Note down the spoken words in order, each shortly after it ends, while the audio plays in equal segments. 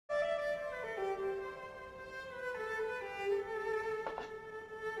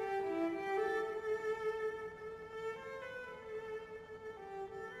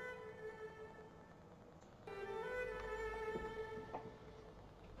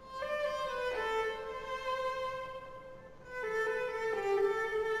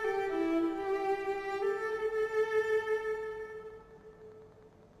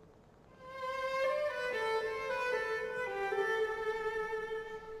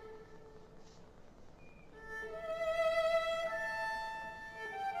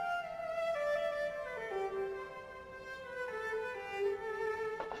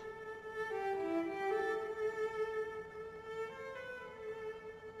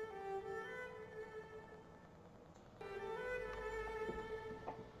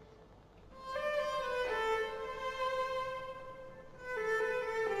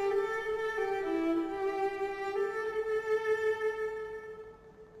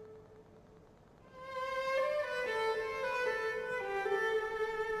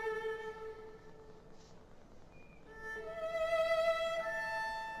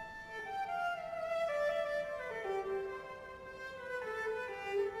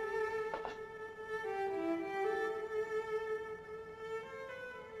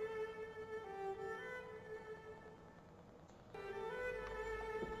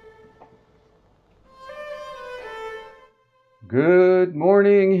Good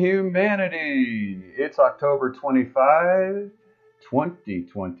morning, humanity. It's October 25,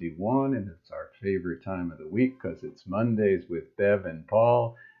 2021, and it's our favorite time of the week because it's Mondays with Bev and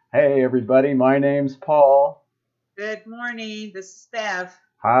Paul. Hey, everybody, my name's Paul. Good morning. This is Bev.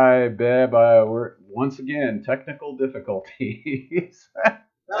 Hi, Bev. We're once again technical difficulties.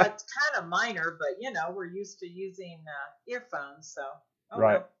 Well, it's kind of minor, but we're used to using earphones, so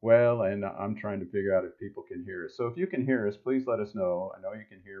Right. well. Well, and I'm trying to figure out if people can hear us. So if you can hear us, please let us know. I know you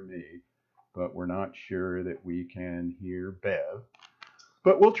can hear me, but we're not sure that we can hear Bev.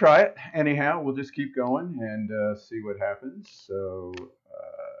 But we'll try it anyhow. We'll just keep going and see what happens. So,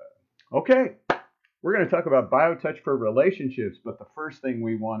 okay, we're going to talk about BioTouch for relationships. But the first thing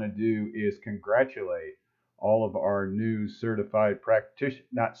we want to do is congratulate all of our new certified practitioners,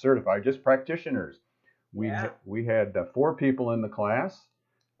 not certified, just practitioners. Yeah. We had four people in the class.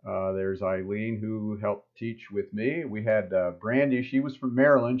 There's Eileen who helped teach with me. We had Brandy. She was from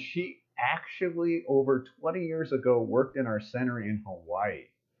Maryland. She actually over 20 years ago worked in our center in Hawaii.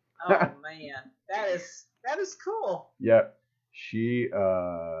 Oh man, that is cool. Yep. She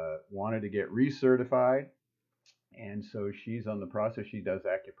wanted to get recertified, and so she's on the process. She does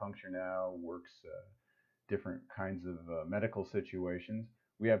acupuncture now, works different kinds of medical situations.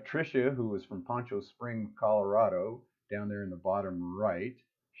 We have Tricia, who was from Poncho Spring, Colorado, down there in the bottom right.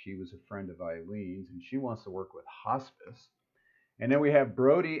 She was a friend of Eileen's, and she wants to work with hospice. And then we have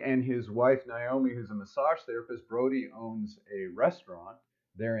Brody and his wife, Naomi, who's a massage therapist. Brody owns a restaurant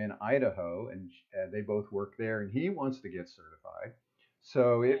there in Idaho, and they both work there, and he wants to get certified.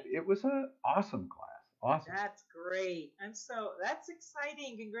 So it was an awesome class. Awesome. That's great. And so that's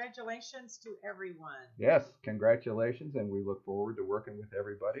exciting. Congratulations to everyone. Yes, congratulations, and we look forward to working with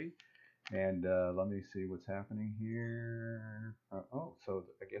everybody. And let me see what's happening here. Oh, so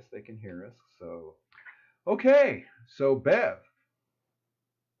I guess they can hear us. So, okay. So, Bev,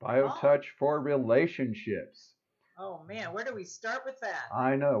 Oh, BioTouch for relationships. oh man, where do we start with that?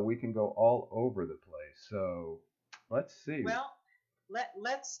 I know we can go all over the place. So, let's see. Well,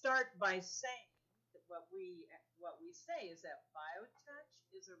 let's start by saying that what we say is that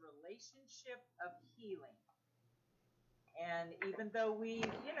BioTouch is a relationship of healing. And even though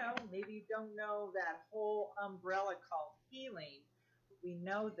maybe don't know that whole umbrella called healing, we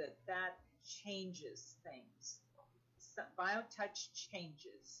know that that changes things. So BioTouch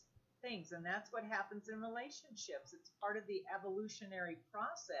changes things, and that's what happens in relationships. It's part of the evolutionary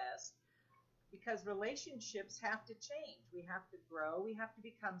process because relationships have to change. We have to grow. We have to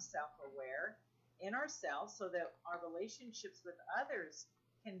become self-aware in ourselves so that our relationships with others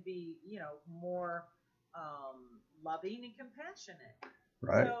can be, more loving and compassionate.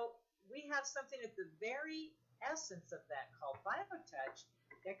 Right. So we have something at the very essence of that called BioTouch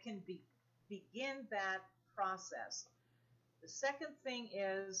that can begin that process. The second thing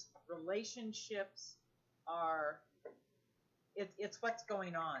is relationships are it's what's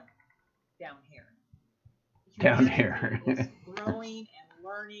going on down here. Down Humanity here. is growing and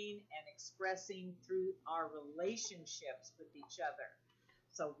learning and expressing through our relationships with each other.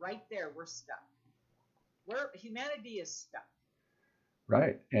 So right there, we're stuck. Humanity is stuck,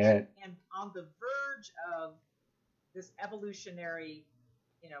 Right. and on the verge of this evolutionary,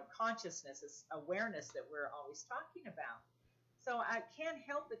 consciousness, this awareness that we're always talking about. So I can't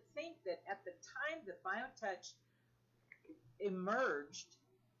help but think that at the time that BioTouch emerged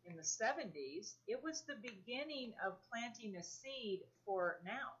in the 70s, it was the beginning of planting a seed for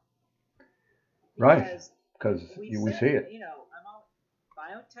now. Right. Because Because we we said, see it.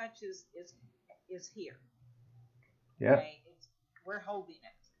 BioTouch is here. Yeah. Okay, we're holding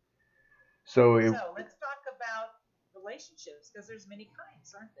it. So, So let's talk about relationships because there's many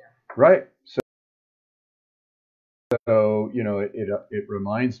kinds, aren't there? right. So, it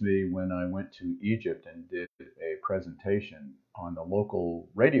reminds me when I went to Egypt and did a presentation on the local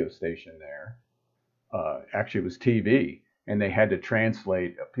radio station there. Actually, it was TV, and they had to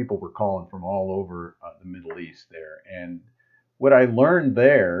translate. People were calling from all over the Middle East there. And what I learned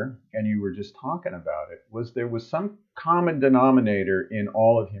there, and you were just talking about it, was there was some common denominator in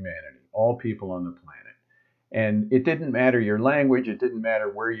all of humanity, all people on the planet. And it didn't matter your language, it didn't matter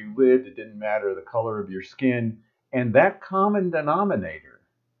where you lived, it didn't matter the color of your skin. And that common denominator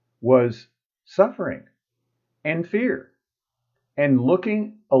was suffering and fear and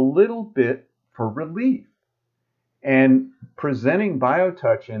looking a little bit for relief and presenting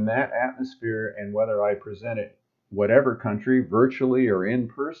BioTouch in that atmosphere. And whether I present it whatever country, virtually or in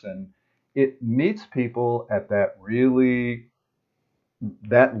person, it meets people at that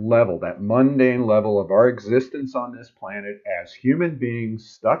level, that mundane level of our existence on this planet as human beings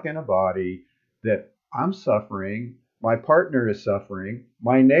stuck in a body, that I'm suffering. my partner is suffering,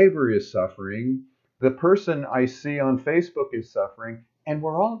 my neighbor is suffering, the person I see on Facebook is suffering, and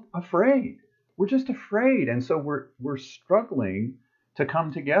we're all afraid. We're just afraid. And so we're struggling to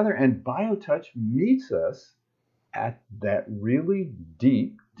come together, and BioTouch meets us at that really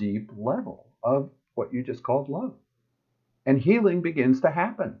deep, deep level of what you just called love. And healing begins to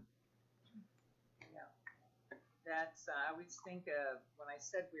happen. Yeah. That's, I always think of when I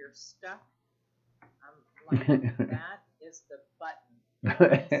said we're stuck, I'm like, that is the button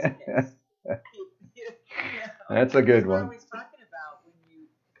that unsticks. That's a good We're one. always talking about when you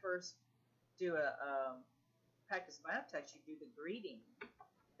first do a practice BioTouch, you do the greeting.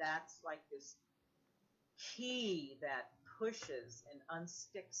 That's like this key that pushes and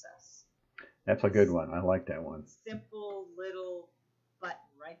unsticks us. That's a good one. I like that one. Simple little button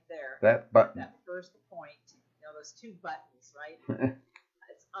right there. That button. That first point. Those two buttons, right?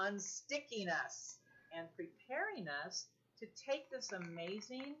 It's unsticking us and preparing us to take this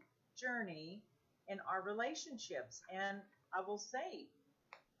amazing journey in our relationships. And I will say,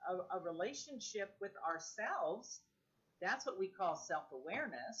 a relationship with ourselves, that's what we call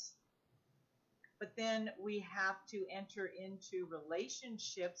self-awareness. But then we have to enter into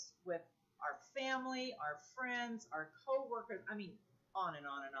relationships with our family, our friends, our coworkers. I mean, on and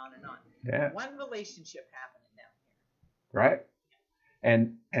on and on and on. Yeah. One relationship happening down here. Right.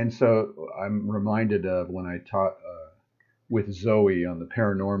 And so I'm reminded of when I taught with Zoe on the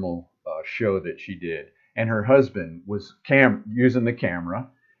paranormal show that she did, and her husband was using the camera,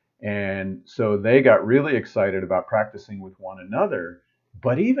 and so they got really excited about practicing with one another.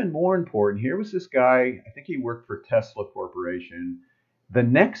 But even more important, here was this guy, I think he worked for Tesla Corporation. The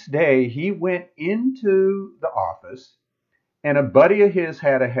next day, he went into the office, and a buddy of his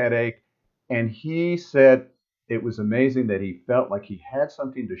had a headache, and he said it was amazing that he felt like he had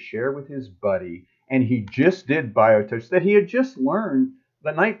something to share with his buddy, and he just did BioTouch that he had just learned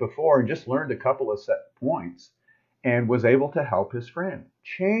the night before and just learned a couple of set points and was able to help his friend.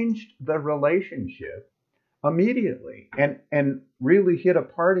 Changed the relationship immediately and really hit a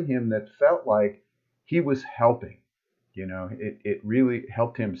part of him that felt like he was helping. It really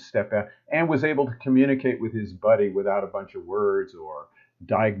helped him step out and was able to communicate with his buddy without a bunch of words or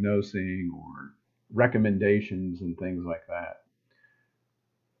diagnosing or recommendations and things like that.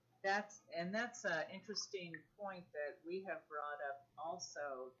 That's an interesting point that we have brought up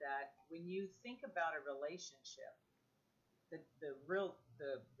also, that when you think about a relationship, the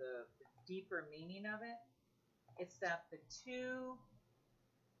deeper meaning of it, it's that the two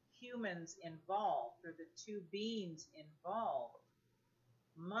humans involved, or the two beings involved,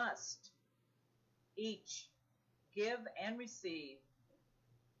 must each give and receive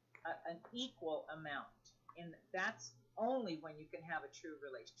an equal amount. And that's only when you can have a true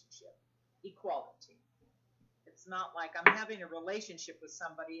relationship. Equality. It's not like I'm having a relationship with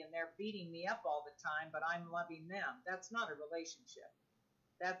somebody and they're beating me up all the time, but I'm loving them. That's not a relationship.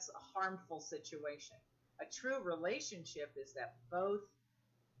 That's a harmful situation. A true relationship is that both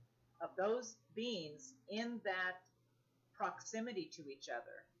of those beings in that proximity to each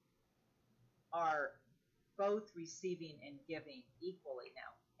other are both receiving and giving equally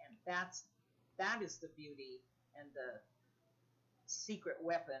now. And that is the beauty and the secret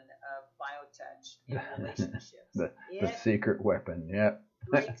weapon of BioTouch in relationships. the secret weapon, yeah.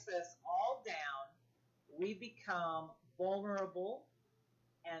 Breaks us all down. We become vulnerable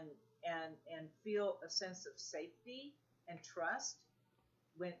and feel a sense of safety and trust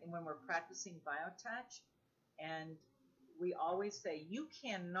when we're practicing BioTouch. And we always say, you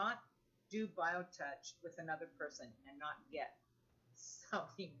cannot do BioTouch with another person and not get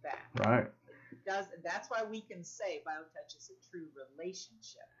something back. Right. That's why we can say BioTouch is a true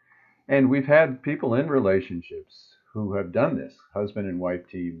relationship. And we've had people in relationships who have done this, husband and wife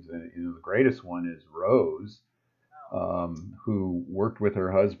teams. And the greatest one is Rose, who worked with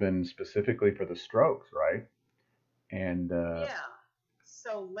her husband specifically for the strokes, right? And yeah.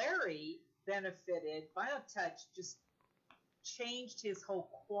 So Larry benefited. BioTouch just changed his whole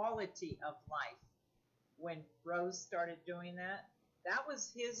quality of life when Rose started doing that. That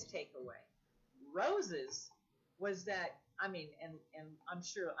was his takeaway. Rose's was that, and I'm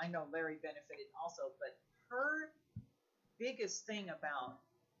sure, I know Larry benefited also, but her biggest thing about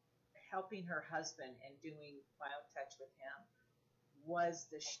helping her husband and doing BioTouch with him was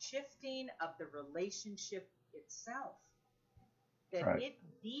the shifting of the relationship itself. That right. It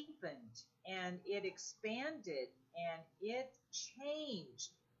deepened and it expanded and it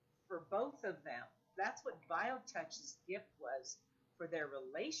changed for both of them. That's what BioTouch's gift was for their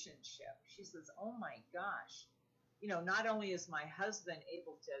relationship. She says, oh my gosh, not only is my husband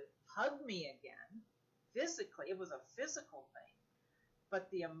able to hug me again, physically, it was a physical thing, but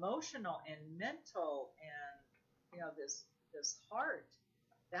the emotional and mental and, this heart,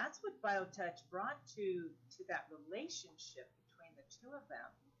 that's what BioTouch brought to that relationship between the two of them.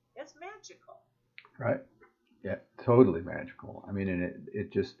 It's magical. Right. Yeah, totally magical. I mean, and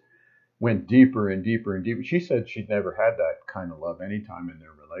it just went deeper and deeper and deeper. She said she'd never had that kind of love any time in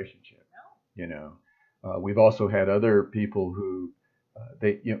their relationship. No. You know, we've also had other people who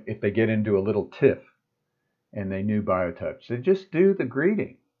if they get into a little tiff and they knew BioTouch, they just do the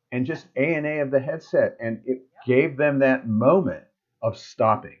greeting and just A of the headset, and it gave them that moment of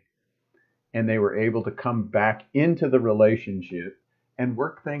stopping, and they were able to come back into the relationship and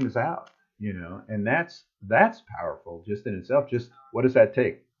work things out. And that's powerful just in itself. Just what does that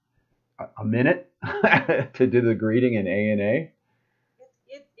take? A minute to do the greeting in A.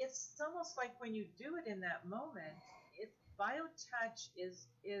 It's almost like when you do it in that moment, BioTouch is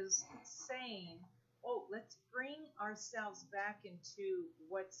saying, oh, let's bring ourselves back into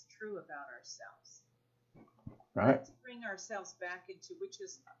what's true about ourselves. Right. Let's bring ourselves back into which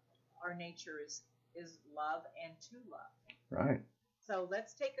is our nature is love and to love. Right. So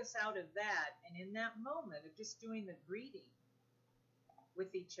let's take us out of that, and in that moment of just doing the greeting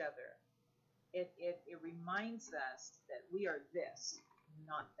with each other, it reminds us that we are this,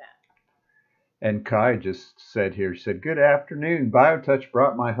 not that. And Kai just said here, she said, "Good afternoon. BioTouch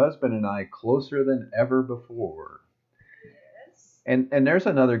brought my husband and I closer than ever before." Yes. And there's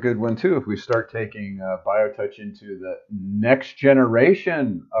another good one too. If we start taking BioTouch into the next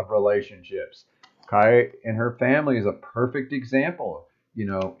generation of relationships, Kai and her family is a perfect example.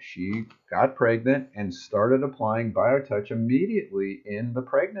 She got pregnant and started applying BioTouch immediately in the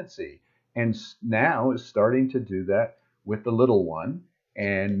pregnancy, and now is starting to do that with the little one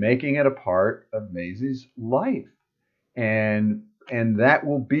and making it a part of Maisie's life, and that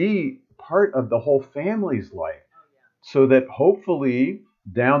will be part of the whole family's life, so that hopefully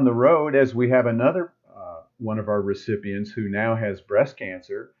down the road, as we have another one of our recipients who now has breast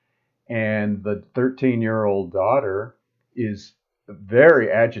cancer, and the 13-year-old daughter is very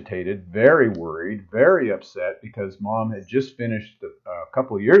agitated, very worried, very upset because mom had just finished a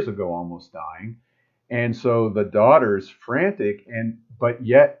couple of years ago almost dying. And so the daughter's frantic, but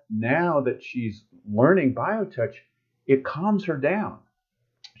yet now that she's learning BioTouch, it calms her down.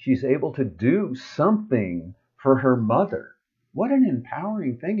 She's able to do something for her mother. What an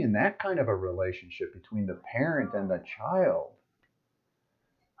empowering thing in that kind of a relationship between the parent and the child.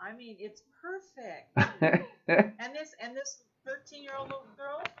 I mean, it's perfect. and this 13-year-old little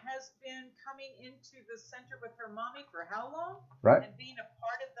girl has been coming into the center with her mommy for how long? Right. And being a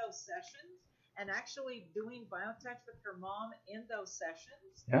part of those sessions and actually doing BioTouch with her mom in those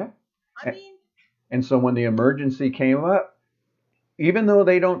sessions. Yeah. I mean. And so when the emergency came up, even though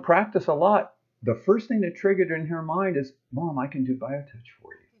they don't practice a lot, the first thing that triggered in her mind is, Mom, I can do BioTouch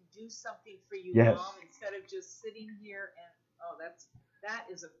for you. I can do something for you, yes. Mom, instead of just sitting here and, that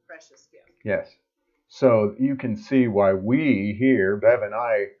is a precious gift. Yes. So you can see why we here, Bev and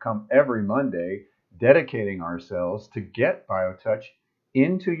I, come every Monday dedicating ourselves to get BioTouch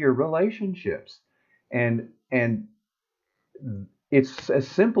into your relationships. And it's as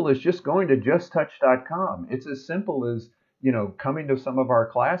simple as just going to justtouch.com. It's as simple as, coming to some of our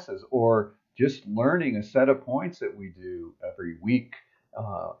classes or just learning a set of points that we do every week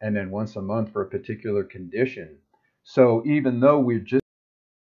and then once a month for a particular condition. So even though we're just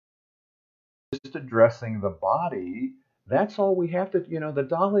addressing the body, that's all we have to, the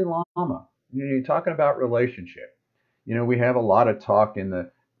Dalai Lama, you're talking about relationship. We have a lot of talk in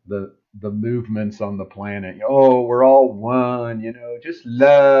the movements on the planet. Oh, we're all one, just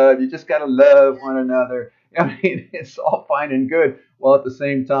love. You just got to love one another. I mean, it's all fine and good. Well, at the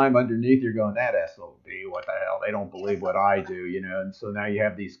same time, underneath you're going, that SOB, what the hell? They don't believe what I do, And so now you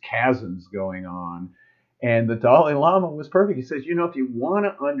have these chasms going on. And the Dalai Lama was perfect. He says, if you want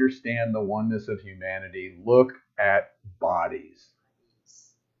to understand the oneness of humanity, look at bodies.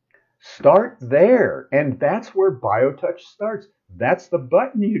 Start there. And that's where BioTouch starts. That's the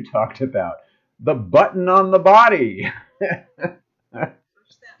button you talked about. The button on the body.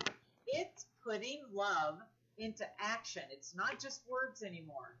 It's putting love into action. It's not just words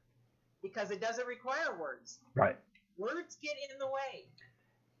anymore because it doesn't require words. Right. Words get in the way.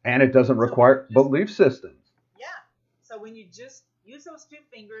 And it doesn't require belief systems. Yeah. So when you just use those two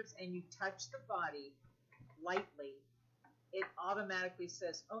fingers and you touch the body lightly, it automatically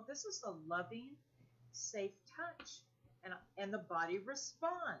says, oh, this is a loving, safe touch. And the body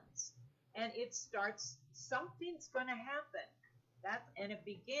responds. And it starts, something's going to happen. And it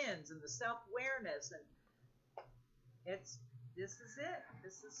begins, and the self-awareness. And this is it.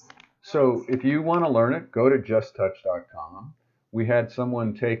 This is So if you want to learn it, go to justtouch.com. We had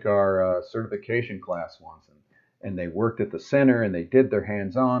someone take our certification class once, and they worked at the center and they did their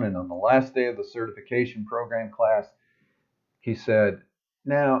hands-on. And on the last day of the certification program class, he said,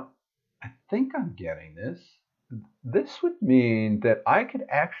 "Now, I think I'm getting this. This would mean that I could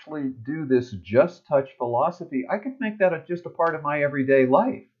actually do this Just Touch philosophy. I could make that just a part of my everyday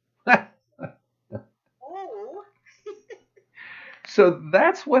life." oh. So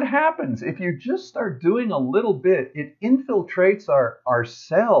that's what happens. If you just start doing a little bit, it infiltrates our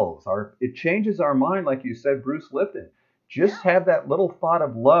cells. It changes our mind, like you said, Bruce Lipton. Just have that little thought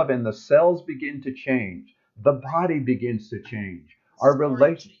of love, and the cells begin to change. The body begins to change.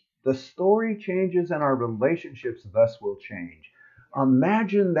 The story changes, and our relationships thus will change.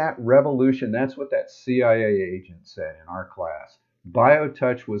 Imagine that revolution. That's what that CIA agent said in our class.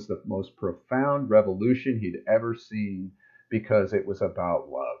 BioTouch was the most profound revolution he'd ever seen because it was about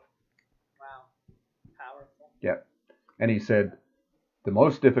love. Wow. Powerful. Yep. And he said, the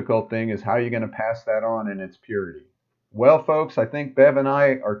most difficult thing is how you're going to pass that on in its purity. Well, folks, I think Bev and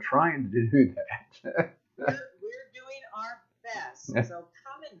I are trying to do that. We're doing our best. So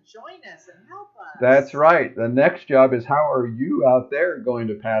come and join us and help us. That's right. The next job is, how are you out there going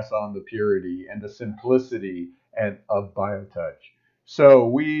to pass on the purity and the simplicity of BioTouch? So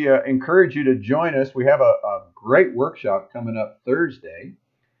we encourage you to join us. We have a great workshop coming up Thursday,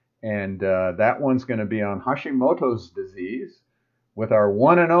 and that one's going to be on Hashimoto's disease with our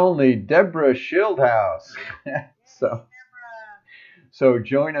one and only Deborah Schildhouse. So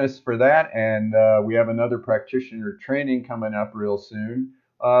join us for that, and we have another practitioner training coming up real soon.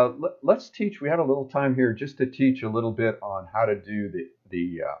 Let's teach. We have a little time here just to teach a little bit on how to do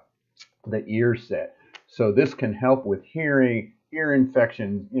the ear set. So this can help with hearing, ear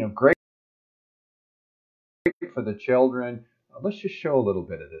infections. Great for the children. Let's just show a little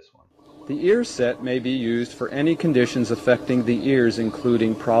bit of this one. The ear set may be used for any conditions affecting the ears,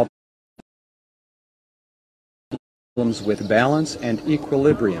 including problems with balance and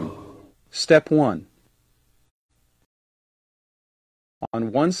equilibrium. Step 1.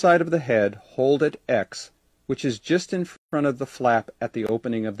 On one side of the head, hold at X, which is just in front of the flap at the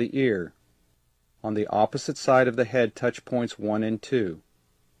opening of the ear. On the opposite side of the head, touch points 1 and 2.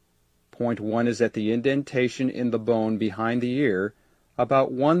 Point 1 is at the indentation in the bone behind the ear,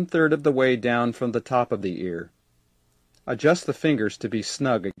 about 1/3 of the way down from the top of the ear. Adjust the fingers to be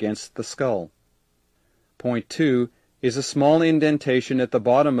snug against the skull. Point 2 is a small indentation at the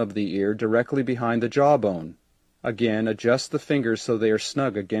bottom of the ear directly behind the jawbone. Again, adjust the fingers so they are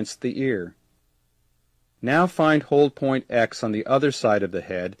snug against the ear. Now find hold point X on the other side of the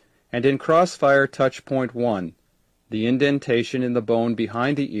head, and in crossfire touch point 1, the indentation in the bone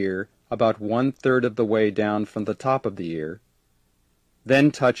behind the ear, about 1/3 of the way down from the top of the ear.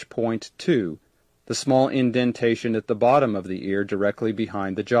 Then touch point 2, the small indentation at the bottom of the ear directly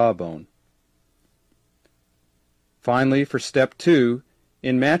behind the jawbone. Finally, for step 2,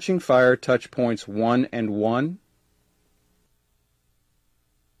 in matching fire, touch points 1 and 1,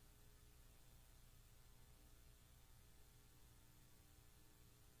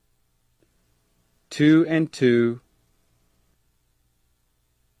 2 and 2,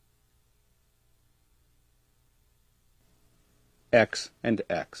 X and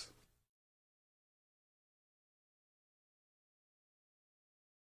X.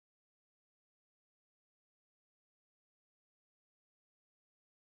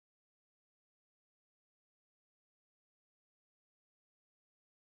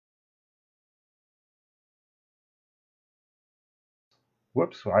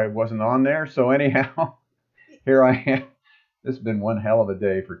 Whoops, I wasn't on there. So anyhow, here I am. This has been one hell of a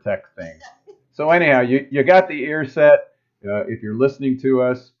day for tech things. So anyhow, you got the ear set. If you're listening to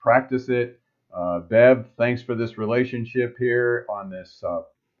us, practice it. Bev, thanks for this relationship here on this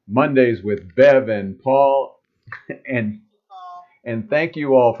Mondays with Bev and Paul. And thank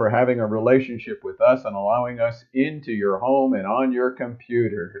you all for having a relationship with us and allowing us into your home and on your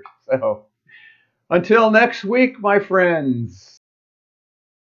computer. So until next week, my friends,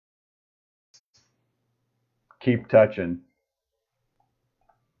 keep touching.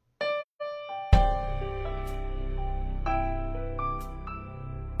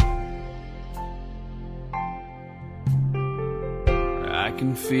 I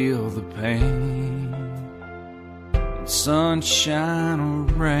can feel the pain in sunshine or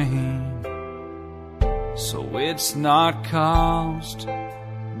rain, so it's not caused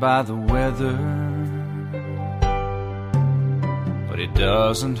by the weather, but it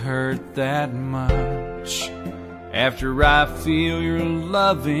doesn't hurt that much after I feel your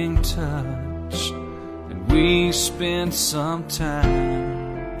loving touch. And we spend some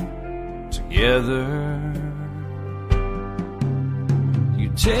time together. You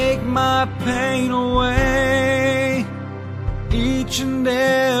take my pain away each and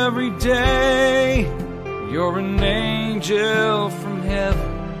every day. You're an angel from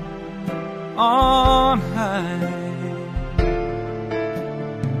heaven on high.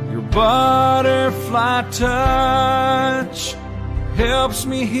 Your butterfly touch helps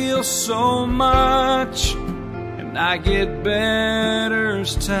me heal so much, and I get better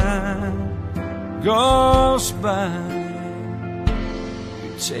as time goes by.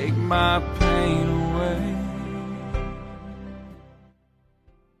 You take my pain away.